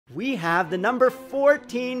we have the number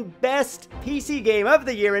 14 best PC game of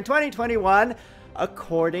the year in 2021,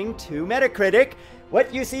 according to Metacritic.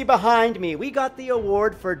 What you see behind me, we got the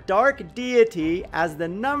award for Dark Deity as the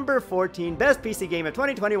number 14 best PC game of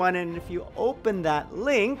 2021, and if you open that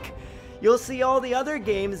link, you'll see all the other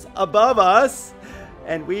games above us,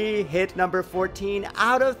 and we hit number 14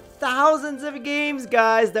 out of thousands of games,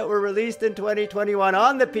 guys, that were released in 2021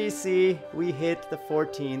 on the PC. We hit the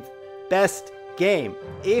 14th best game.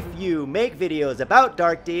 If you make videos about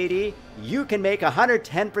Dark Deity, you can make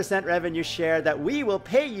 110% revenue share that we will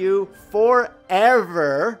pay you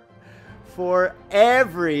forever for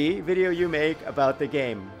every video you make about the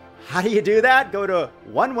game. How do you do that? Go to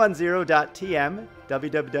 110.tm,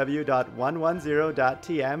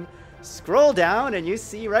 www.110.tm, scroll down and you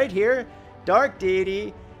see right here, Dark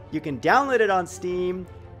Deity. You can download it on Steam,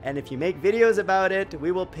 and if you make videos about it,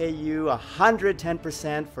 we will pay you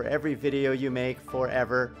 110% for every video you make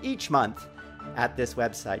forever each month at this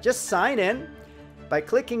website. Just sign in. By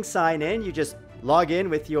clicking sign in, you just log in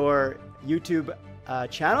with your YouTube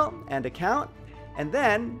channel and account, and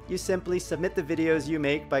then you simply submit the videos you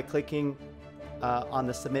make by clicking on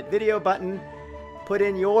the submit video button, put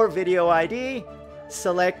in your video ID,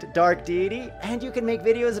 select Dark Deity, and you can make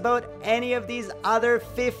videos about any of these other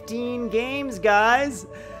 15 games, guys,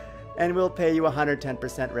 and we'll pay you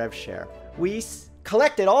 110% rev share. We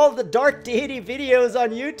collected all the Dark Deity videos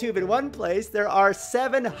on YouTube in one place. There are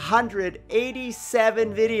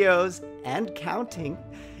 787 videos and counting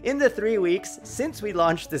in the 3 weeks since we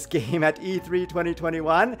launched this game at E3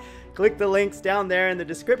 2021. Click the links down there in the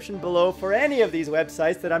description below for any of these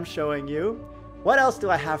websites that I'm showing you. What else do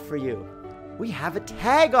I have for you? We have a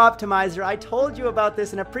tag optimizer. I told you about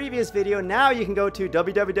this in a previous video. Now you can go to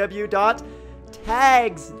www.tags.tm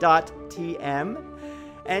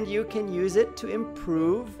and you can use it to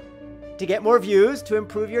get more views, to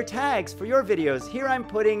improve your tags for your videos. Here I'm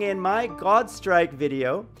putting in my Godstrike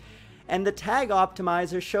video, and the tag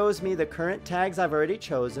optimizer shows me the current tags I've already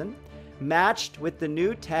chosen, matched with the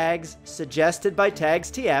new tags suggested by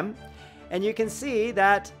Tags.tm, and you can see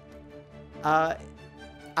that I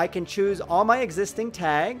can choose all my existing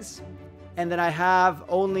tags, and then I have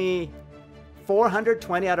only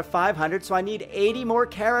 420 out of 500, so I need 80 more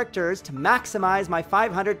characters to maximize my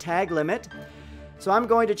 500 tag limit. So I'm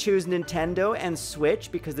going to choose Nintendo and Switch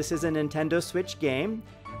because this is a Nintendo Switch game.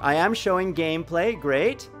 I am showing gameplay,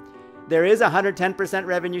 great. There is 110%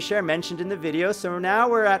 revenue share mentioned in the video, so now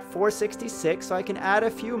we're at 466, so I can add a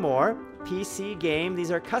few more. PC game,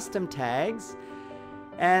 these are custom tags.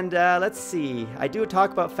 And let's see, I do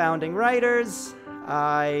talk about founding writers,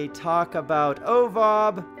 I talk about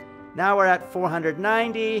OVOB, now we're at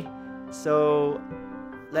 490, so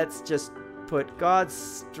let's just put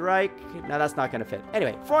Godstrike, no, that's not going to fit.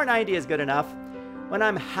 Anyway, 490 is good enough. When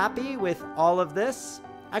I'm happy with all of this,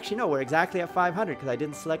 actually no, we're exactly at 500 because I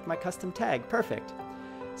didn't select my custom tag, perfect.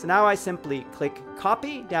 So now I simply click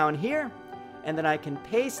copy down here, and then I can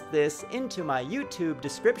paste this into my YouTube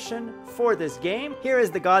description for this game. Here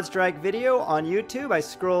is the Godstrike video on YouTube. I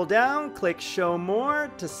scroll down, click show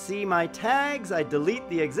more to see my tags. I delete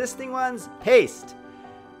the existing ones, paste,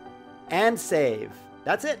 and save.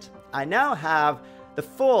 That's it. I now have the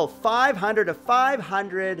full 500 of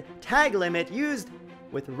 500 tag limit used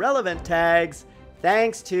with relevant tags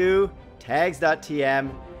thanks to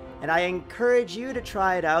tags.tm. And I encourage you to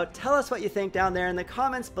try it out. Tell us what you think down there in the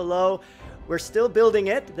comments below. We're still building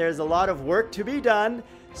it. There's a lot of work to be done.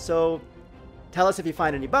 So tell us if you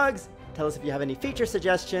find any bugs. Tell us if you have any feature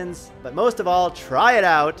suggestions. But most of all, try it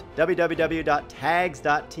out.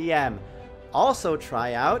 www.tags.tm. Also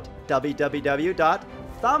try out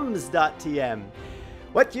www.thumbs.tm.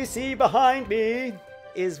 What you see behind me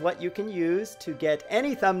is what you can use to get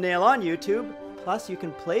any thumbnail on YouTube. Plus, you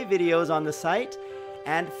can play videos on the site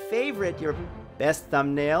and favorite your best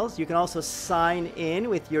thumbnails. You can also sign in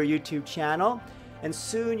with your YouTube channel, and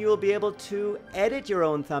soon you will be able to edit your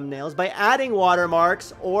own thumbnails by adding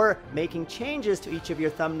watermarks or making changes to each of your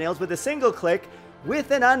thumbnails with a single click with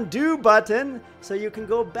an undo button, so you can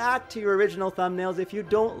go back to your original thumbnails if you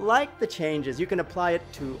don't like the changes. You can apply it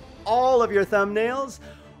to all of your thumbnails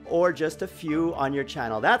or just a few on your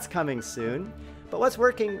channel. That's coming soon. But what's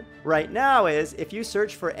working right now is if you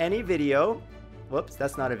search for any video, whoops,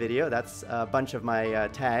 that's not a video, that's a bunch of my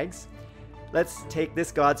tags. Let's take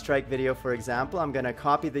this Godstrike video, for example. I'm going to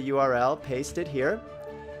copy the URL, paste it here.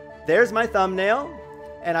 There's my thumbnail,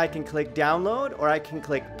 and I can click download, or I can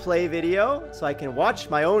click play video, so I can watch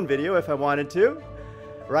my own video if I wanted to,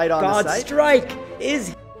 right on the site. Godstrike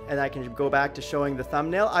is... and I can go back to showing the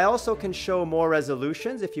thumbnail. I also can show more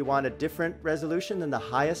resolutions. If you want a different resolution than the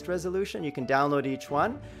highest resolution, you can download each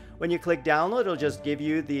one. When you click download, it'll just give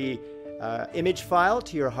you the image file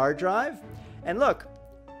to your hard drive. And look,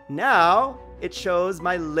 now it shows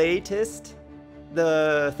my latest.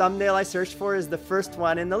 The thumbnail I searched for is the first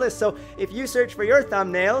one in the list. So if you search for your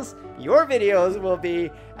thumbnails, your videos will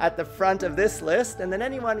be at the front of this list, and then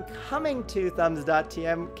anyone coming to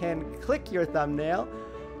thumbs.tm can click your thumbnail,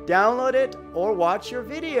 download it, or watch your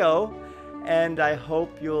video. And I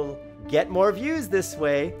hope you'll get more views this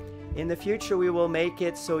way. In the future, we will make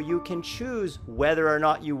it so you can choose whether or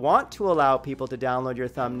not you want to allow people to download your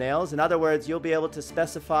thumbnails. In other words, you'll be able to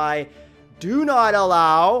specify, do not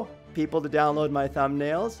allow people to download my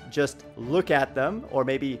thumbnails, just look at them, or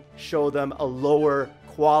maybe show them a lower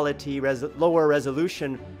quality, lower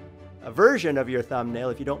resolution version of your thumbnail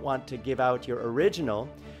if you don't want to give out your original.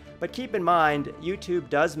 But keep in mind, YouTube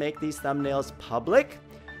does make these thumbnails public,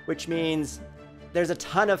 which means there's a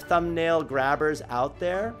ton of thumbnail grabbers out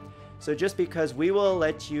there. So just because we will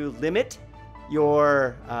let you limit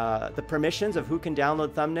your the permissions of who can download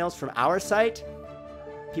thumbnails from our site,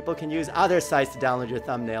 people can use other sites to download your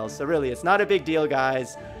thumbnails. So really, it's not a big deal,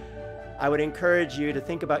 guys. I would encourage you to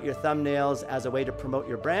think about your thumbnails as a way to promote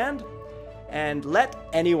your brand, and let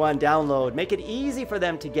anyone download. Make it easy for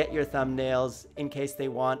them to get your thumbnails in case they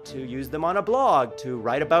want to use them on a blog, to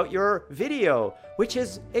write about your video, which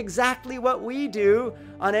is exactly what we do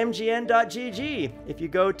on mgn.gg. If you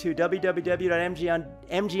go to www.mgn.gg,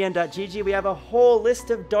 we have a whole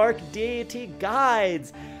list of Dark Deity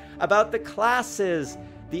guides about the classes,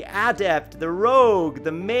 the Adept, the Rogue,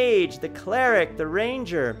 the Mage, the Cleric, the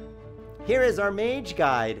Ranger. Here is our Mage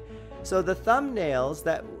guide. So the thumbnails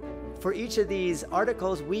that for each of these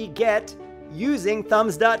articles we get using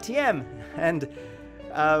thumbs.tm. And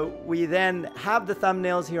we then have the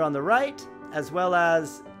thumbnails here on the right, as well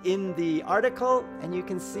as in the article. And you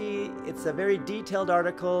can see it's a very detailed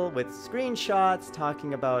article with screenshots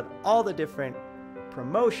talking about all the different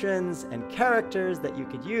promotions and characters that you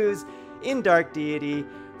could use in Dark Deity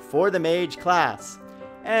for the Mage class.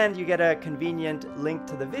 And you get a convenient link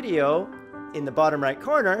to the video in the bottom right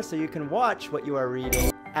corner so you can watch what you are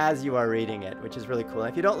reading as you are reading it, which is really cool.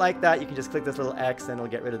 And if you don't like that, you can just click this little X and it'll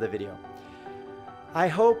get rid of the video. I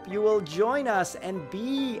hope you will join us and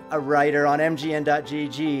be a writer on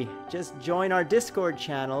mgn.gg. Just join our Discord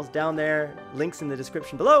channels down there, links in the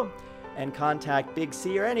description below, and contact Big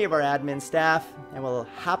C or any of our admin staff, and we'll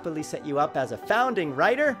happily set you up as a founding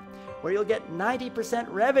writer, where you'll get 90%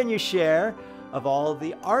 revenue share of all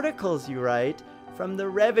the articles you write from the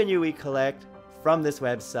revenue we collect from this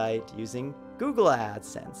website using Google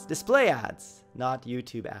AdSense, display ads, not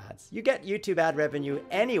YouTube ads. You get YouTube ad revenue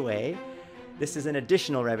anyway. This is an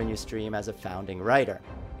additional revenue stream as a founding writer.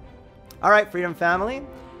 All right, Freedom Family,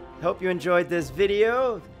 I hope you enjoyed this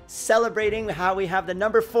video celebrating how we have the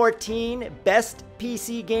number 14 best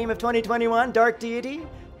PC game of 2021, Dark Deity,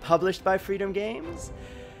 published by Freedom Games.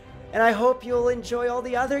 And I hope you'll enjoy all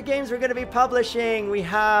the other games we're going to be publishing. We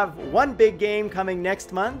have one big game coming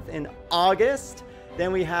next month in August.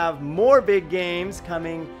 Then we have more big games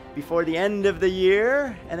coming before the end of the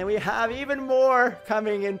year. And then we have even more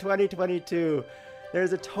coming in 2022.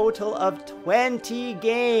 There's a total of 20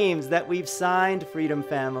 games that we've signed, Freedom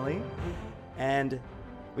Family. And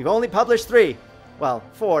we've only published 3. Well,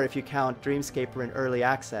 4 if you count Dreamscaper in early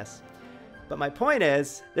access. But my point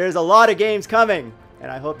is, there's a lot of games coming, and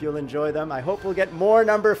I hope you'll enjoy them. I hope we'll get more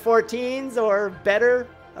number 14s or better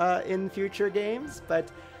in future games. But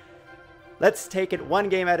let's take it one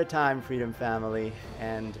game at a time, Freedom Family,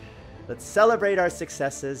 and let's celebrate our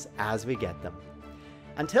successes as we get them.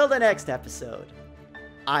 Until the next episode,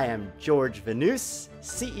 I am George Vanus,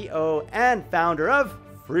 CEO and founder of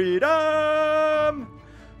Freedom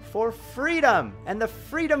for Freedom and the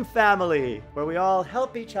Freedom Family, where we all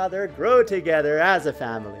help each other grow together as a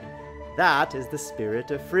family. That is the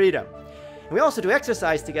spirit of freedom. And we also do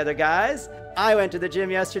exercise together, guys. I went to the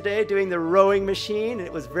gym yesterday doing the rowing machine, and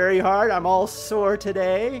it was very hard. I'm all sore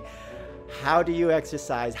today. How do you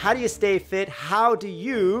exercise? How do you stay fit? How do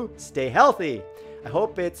you stay healthy? I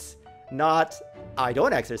hope it's not, I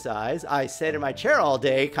don't exercise, I sit in my chair all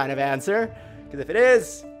day kind of answer. Because if it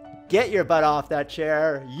is, get your butt off that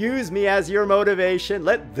chair. Use me as your motivation.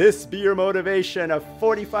 Let this be your motivation. A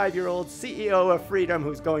 45-year-old CEO of Freedom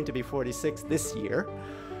who's going to be 46 this year.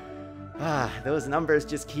 Those numbers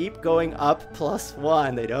just keep going up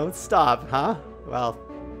 +1. They don't stop, huh? Well,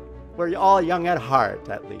 we're all young at heart,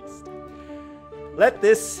 at least. Let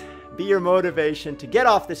this be your motivation to get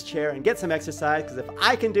off this chair and get some exercise, because if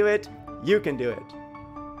I can do it, you can do it.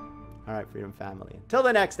 All right, Freedom Family. Until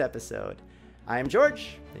the next episode, I am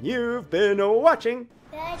George, and you've been watching.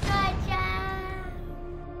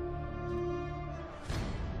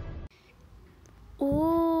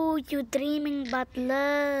 Ooh, you dreaming about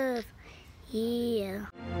love. Yeah.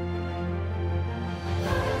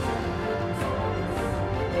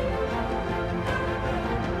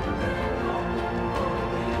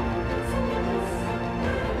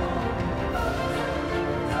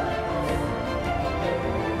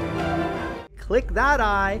 Click that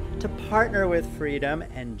I to partner with Freedom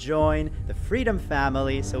and join the Freedom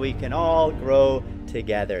family so we can all grow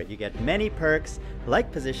together. You get many perks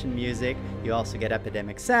like position music. You also get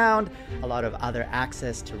Epidemic Sound, a lot of other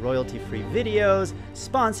access to royalty-free videos,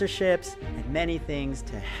 sponsorships, and many things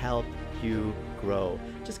to help you grow.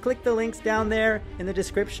 Just click the links down there in the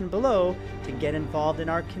description below to get involved in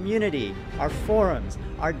our community, our forums,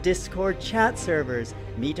 our Discord chat servers,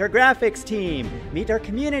 meet our graphics team, meet our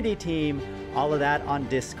community team, all of that on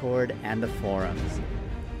Discord and the forums.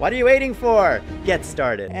 What are you waiting for? Get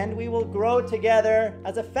started. And we will grow together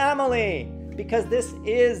as a family because this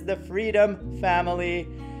is the Freedom family.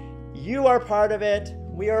 You are part of it,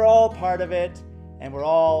 we are all part of it, and we're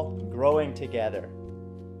all growing together.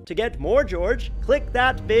 To get more George, click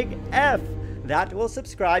that big F. That will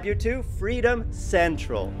subscribe you to Freedom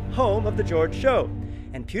Central, home of The George Show.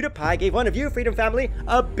 And PewDiePie gave one of you, Freedom Family,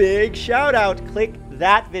 a big shout out. Click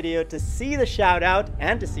that video to see the shout out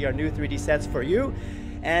and to see our new 3D sets for you.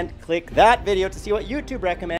 And click that video to see what YouTube recommends.